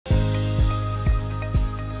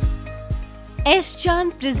S.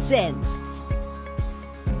 Chan presents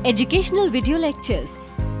educational video lectures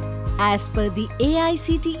as per the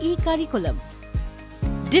AICTE curriculum.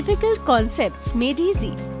 Difficult concepts made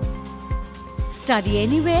easy. Study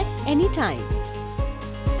anywhere, anytime.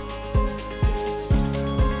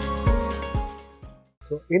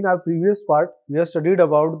 So in our previous part, we have studied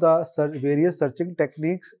about the various searching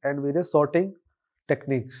techniques and various sorting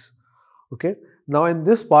techniques. Okay. Now in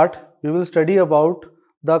this part, we will study about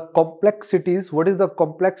the complexities. What is the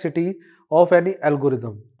complexity of any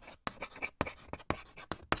algorithm?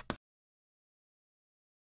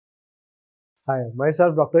 Hi,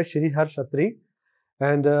 myself Dr. Shri Har Shatri,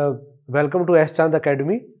 and welcome to S. Chand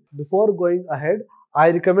Academy. Before going ahead,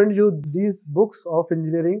 I recommend you these books of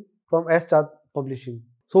engineering from S. Chand Publishing.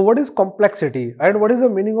 So what is complexity and what is the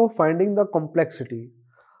meaning of finding the complexity?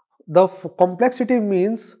 The complexity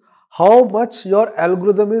means how much your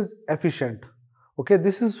algorithm is efficient. Okay,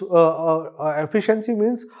 this is efficiency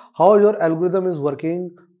means how your algorithm is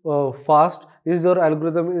working fast. Is your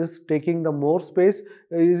algorithm is taking the more space?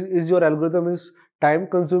 Is your algorithm is time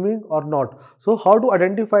consuming or not? So how to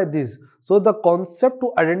identify this? So the concept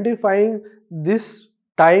to identifying this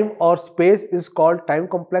time or space is called time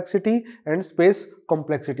complexity and space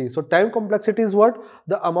complexity. So time complexity is what?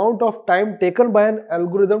 The amount of time taken by an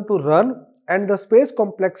algorithm to run, and the space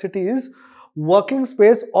complexity is working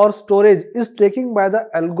space or storage is taken by the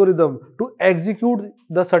algorithm to execute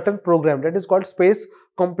the certain program. That is called space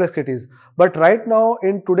complexities. But right now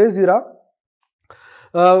in today's era,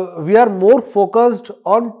 we are more focused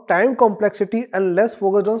on time complexity and less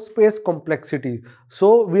focused on space complexity.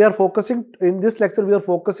 So we are focusing in this lecture, we are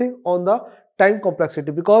focusing on the time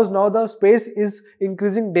complexity because now the space is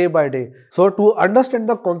increasing day by day. So to understand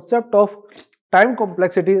the concept of time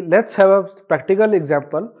complexity, let's have a practical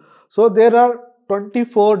example. So there are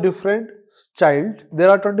 24 different children.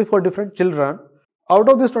 Out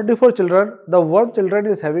of these 24 children, the one children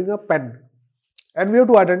is having a pen, and we have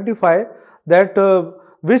to identify that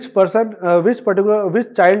which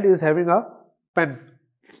child is having a pen.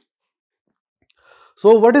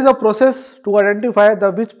 So what is the process to identify the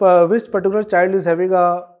which particular child is having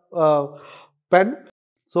a pen?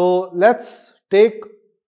 So let's take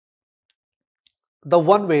the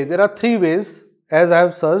one way. There are three ways as I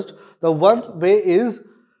have searched. The one way is,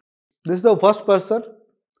 this is the first person.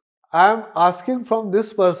 I am asking from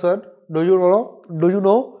this person, do you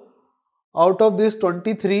know out of these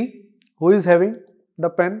 23 who is having the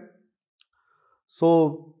pen?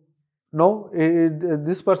 So no,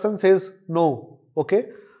 this person says no. Okay,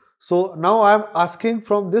 so now I am asking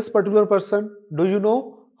from this particular person, do you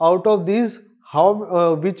know out of these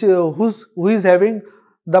who is having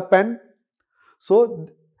the pen? So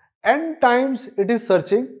n times it is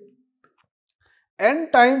searching,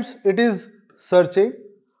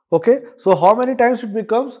 okay. So how many times it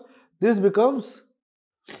becomes? This becomes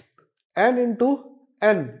n into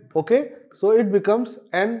n, okay. So it becomes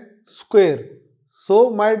n square.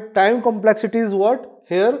 So my time complexity is what?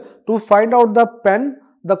 Here, to find out the pen,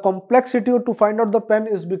 the complexity to find out the pen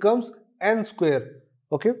is becomes n square,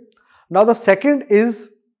 okay. Now the second is,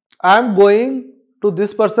 I am going to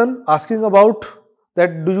this person asking about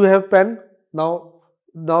that, do you have pen?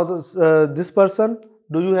 This person,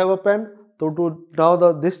 do you have a pen?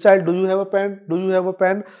 This child, do you have a pen? Do you have a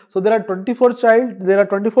pen? So there are 24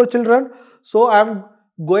 children. So I am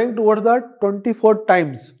going towards the 24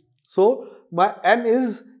 times. So my n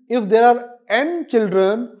is, if there are n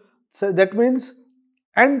children, so that means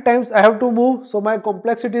n times I have to move. So my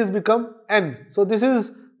complexity is become n. So this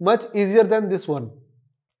is much easier than this one.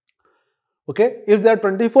 Okay, if there are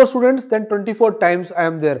 24 students, then 24 times I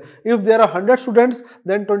am there. If there are 100 students,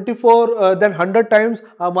 then 100 times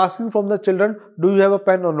I am asking from the children, do you have a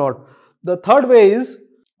pen or not? The third way is,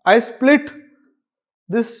 I split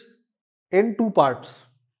this in two parts.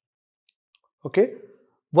 Okay,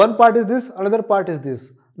 one part is this, another part is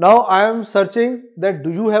this. Now I am searching that,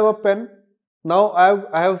 do you have a pen? Now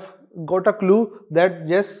I have got a clue that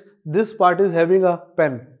yes, this part is having a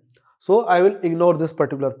pen. So I will ignore this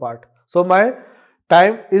particular part. So my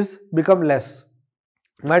time is become less.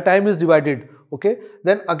 My time is divided. Okay.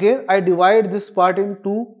 Then again I divide this part in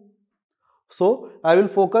two. So I will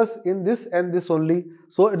focus in this and this only.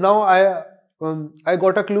 So now I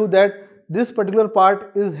got a clue that this particular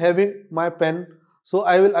part is having my pen. So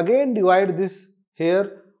I will again divide this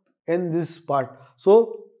here and this part.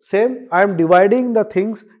 So same, I am dividing the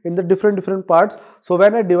things in the different parts. So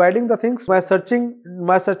when I dividing the things, my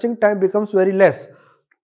searching time becomes very less.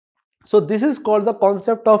 So this is called the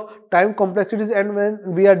concept of time complexities, and when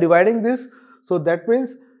we are dividing this, so that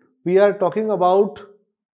means we are talking about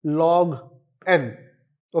log n.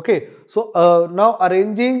 Okay, so now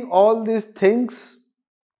arranging all these things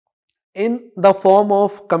in the form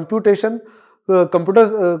of computation,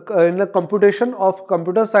 in the computation of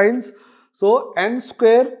computer science. So n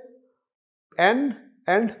square, n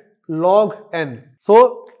and log n.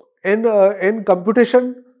 So in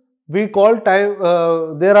computation we call time,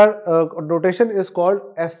 there are notation is called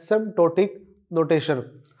asymptotic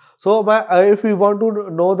notation. So if we want to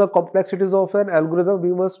know the complexities of an algorithm,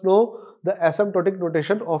 we must know the asymptotic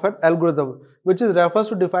notation of an algorithm, which is refers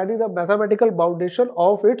to defining the mathematical foundation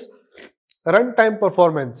of its runtime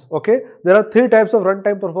performance. Okay, there are three types of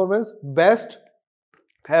runtime performance: best,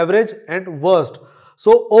 average and worst.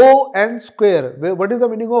 So O n square, what is the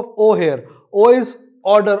meaning of O here? O is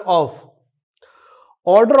order of.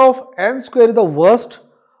 Order of n square is the worst,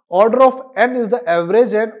 order of n is the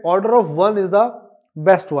average, and order of 1 is the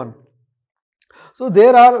best one. So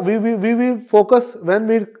there are, we focus, when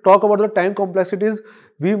we talk about the time complexities,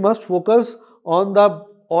 we must focus on the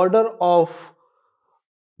order of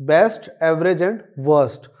best, average and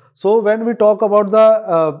worst. So when we talk about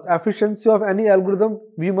the efficiency of any algorithm,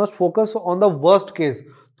 we must focus on the worst case.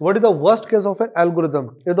 What is the worst case of an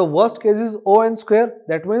algorithm? If the worst case is O n square,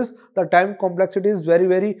 that means the time complexity is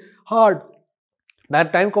very hard.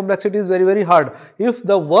 That time complexity is very hard. If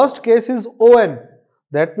the worst case is O n,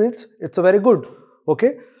 that means it's a very good.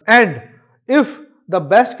 Okay, and if the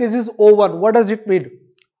best case is O1, what does it mean?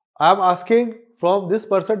 I am asking from this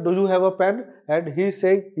person, do you have a pen? And he is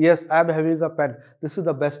saying, yes, I am having a pen. This is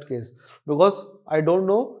the best case, because I don't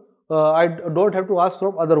know, I don't have to ask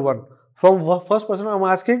from other one. From first person I am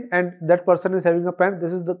asking, and that person is having a pen.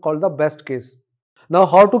 This is called the best case. Now,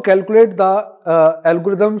 how to calculate the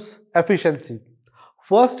algorithm's efficiency?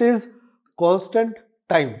 First is constant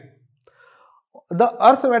time. The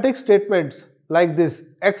arithmetic statements like this: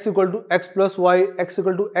 x equal to x plus y, x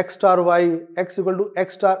equal to x star y, x equal to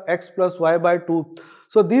x star x plus y by 2.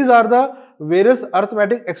 So these are the various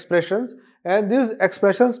arithmetic expressions, and these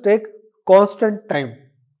expressions take constant time.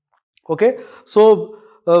 Okay, so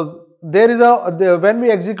when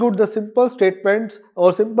we execute the simple statements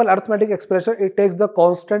or simple arithmetic expression, it takes the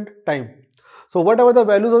constant time. So whatever the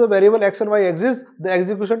values of the variable x and y exist, the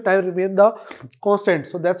execution time remain the constant.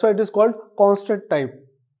 So that's why it is called constant time.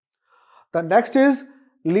 The next is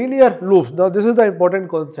linear loops. Now this is the important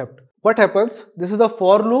concept. What happens? This is the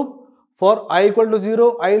for loop. For I equal to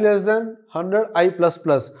 0, I less than 100, I plus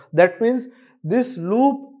plus. That means this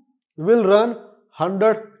loop will run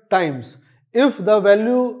 100 times. If the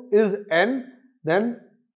value is n, then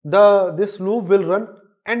this loop will run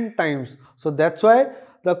n times. So that's why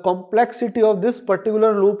the complexity of this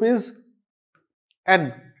particular loop is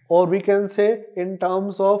n, or we can say in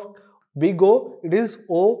terms of big O, it is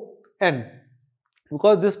O n,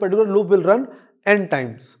 because this particular loop will run n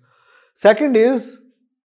times. Second is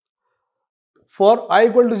for I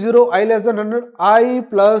equal to 0, I less than 100, I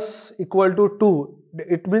plus equal to 2.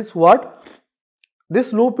 It means what?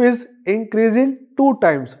 This loop is increasing 2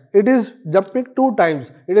 times. It is jumping 2 times.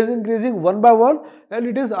 It is increasing 1 by 1, and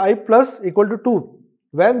it is I plus equal to 2.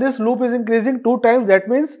 When this loop is increasing 2 times, that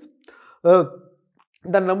means the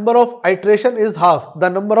number of iteration is half. The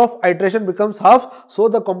number of iteration becomes half, so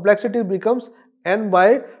the complexity becomes n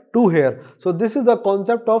by 2 here. So this is the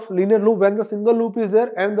concept of linear loop. When the single loop is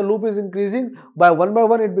there and the loop is increasing by 1 by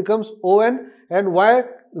 1, it becomes On, and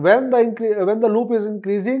when the loop is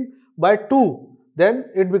increasing by 2, then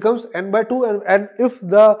it becomes n by 2, and if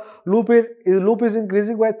the loop is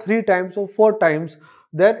increasing by 3 times or 4 times,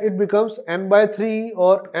 then it becomes n by 3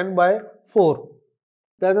 or n by 4.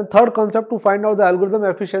 Then the third concept to find out the algorithm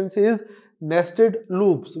efficiency is nested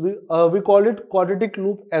loops. We call it quadratic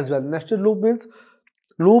loop as well. Nested loop means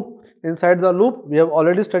loop inside the loop. We have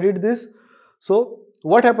already studied this. So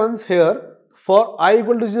what happens here? For I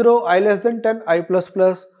equal to 0, I less than 10, I plus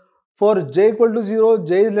plus. For j equal to 0,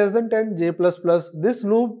 j is less than 10, j plus plus. This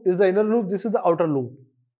loop is the inner loop, this is the outer loop.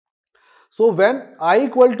 So when I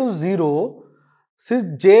equal to 0,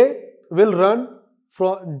 since j will run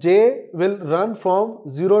from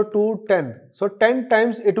 0 to 10. So 10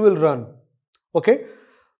 times it will run. Okay.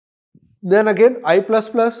 Then again I plus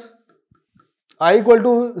plus, I equal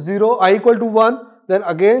to 0, I equal to 1, then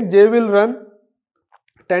again j will run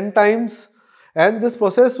 10 times, and this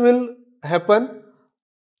process will happen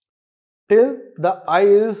till the I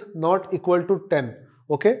is not equal to 10.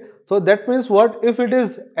 Okay. So that means what? If it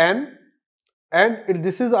is n and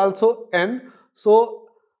this is also n, so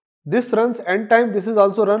this runs n time, this is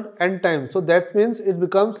also run n time. So that means it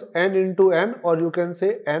becomes n into n, or you can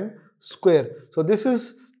say n square. So this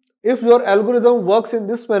is, if your algorithm works in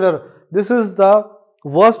this manner, this is the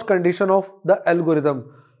worst condition of the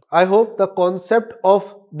algorithm. I hope the concept of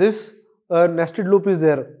this nested loop is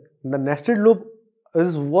there. The nested loop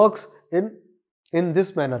works in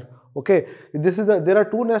this manner. Okay, there are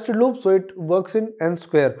two nested loops, so it works in n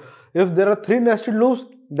square. If there are three nested loops,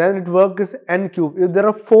 then it works n cube. If there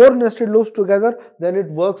are four nested loops together, then it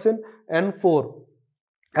works in n4,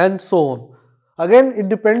 and so on. Again, it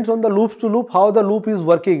depends on the loops to loop how the loop is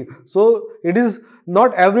working. So it is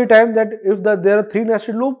not every time that if there are three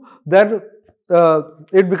nested loop, then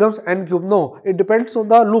it becomes n cube. No, it depends on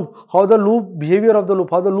the loop, how the loop behavior of the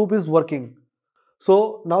loop, how the loop is working.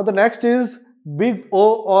 So now the next is big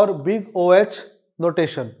O or big OH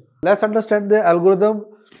notation. Let's understand the algorithm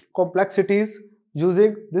complexities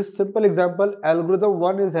using this simple example. Algorithm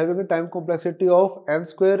 1 is having a time complexity of n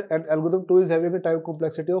square and algorithm 2 is having a time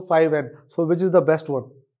complexity of 5n. So which is the best one?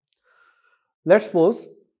 Let's suppose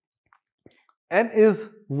n is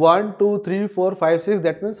 1, 2, 3, 4, 5, 6.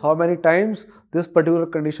 That means how many times this particular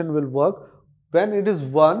condition will work. When it is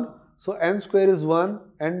 1, so n square is 1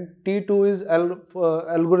 and t2 is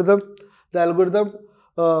algorithm. The algorithm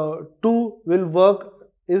 2 will work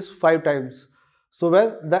is 5 times. So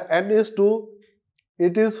when the n is 2,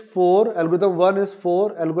 it is 4, algorithm 1 is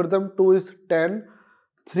 4, algorithm 2 is 10,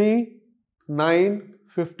 3, 9,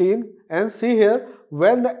 15, and see here,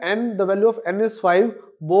 when the value of n is 5,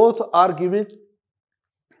 both are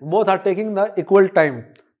taking the equal time,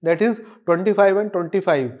 that is 25 and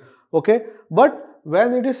 25. Okay, but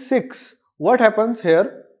when it is 6, what happens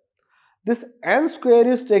here? This n square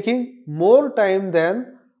is taking more time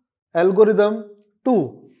than algorithm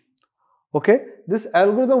 2. Okay, this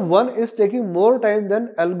algorithm 1 is taking more time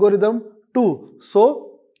than algorithm 2.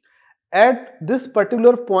 So at this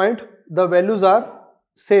particular point the values are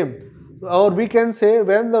same, or we can say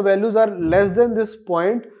when the values are less than this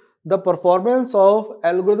point, the performance of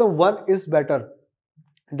algorithm 1 is better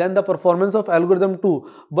than the performance of algorithm 2.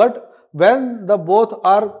 But when the both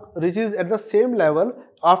are reaches at the same level,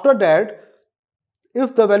 after that,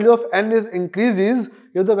 if the value of n is increases,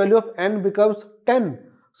 if the value of n becomes 10,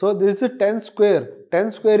 so this is 10 square,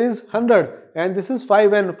 10 square is 100 and this is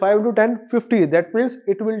 5n, 5 to 10, 50. That means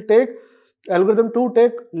it will take algorithm 2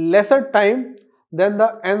 take lesser time than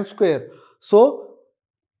the n square. So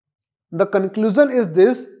the conclusion is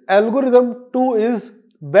this: algorithm 2 is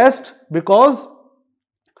best because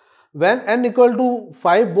when n equal to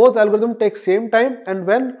 5, both algorithm take same time,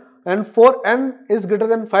 and for n is greater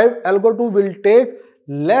than 5, algo 2 will take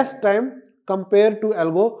less time compared to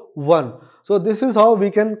algo 1. So this is how we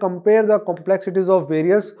can compare the complexities of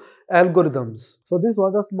various algorithms. So this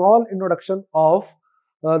was a small introduction of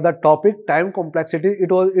the topic time complexity.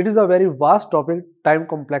 It is a very vast topic, time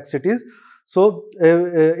complexities. So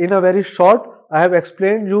in a very short, I have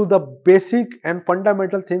explained you the basic and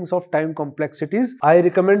fundamental things of time complexities. I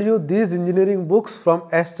recommend you these engineering books from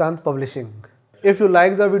S. Chand Publishing. If you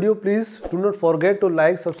like the video, please do not forget to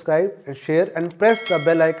like, subscribe and share and press the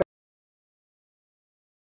bell icon.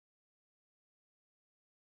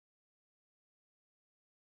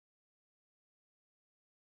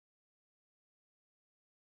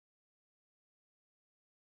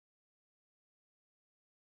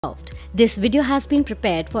 This video has been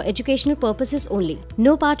prepared for educational purposes only.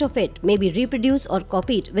 No part of it may be reproduced or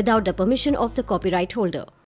copied without the permission of the copyright holder.